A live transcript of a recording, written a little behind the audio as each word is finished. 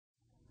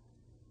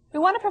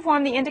want to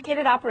perform the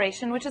indicated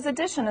operation, which is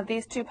addition of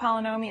these two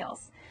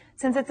polynomials.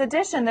 Since it's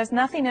addition, there's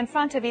nothing in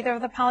front of either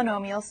of the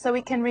polynomials, so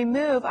we can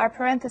remove our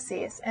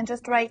parentheses and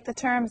just write the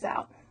terms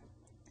out.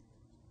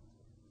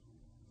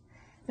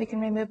 We can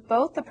remove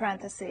both the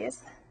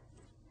parentheses.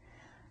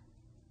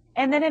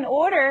 And then in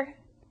order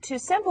to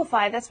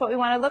simplify this, what we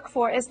want to look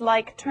for is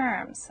like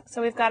terms.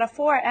 So we've got a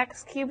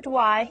 4x cubed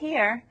y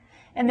here,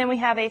 and then we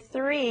have a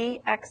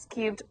 3x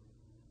cubed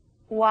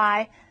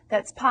y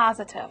that's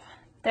positive.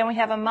 Then we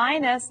have a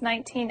minus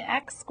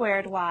 19x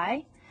squared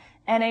y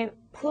and a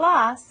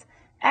plus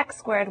x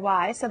squared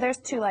y, so there's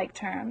two like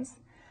terms.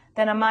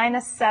 Then a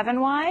minus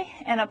 7y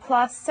and a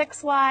plus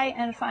 6y,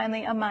 and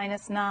finally a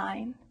minus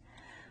 9.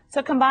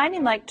 So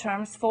combining like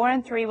terms, 4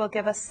 and 3 will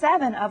give us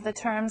 7 of the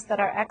terms that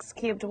are x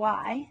cubed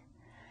y.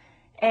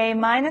 A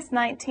minus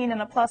 19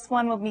 and a plus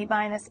 1 will be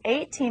minus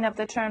 18 of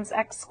the terms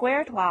x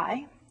squared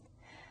y.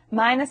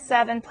 Minus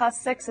 7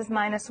 plus 6 is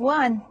minus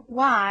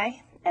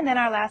 1y, and then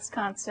our last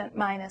constant,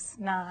 minus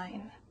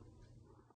 9.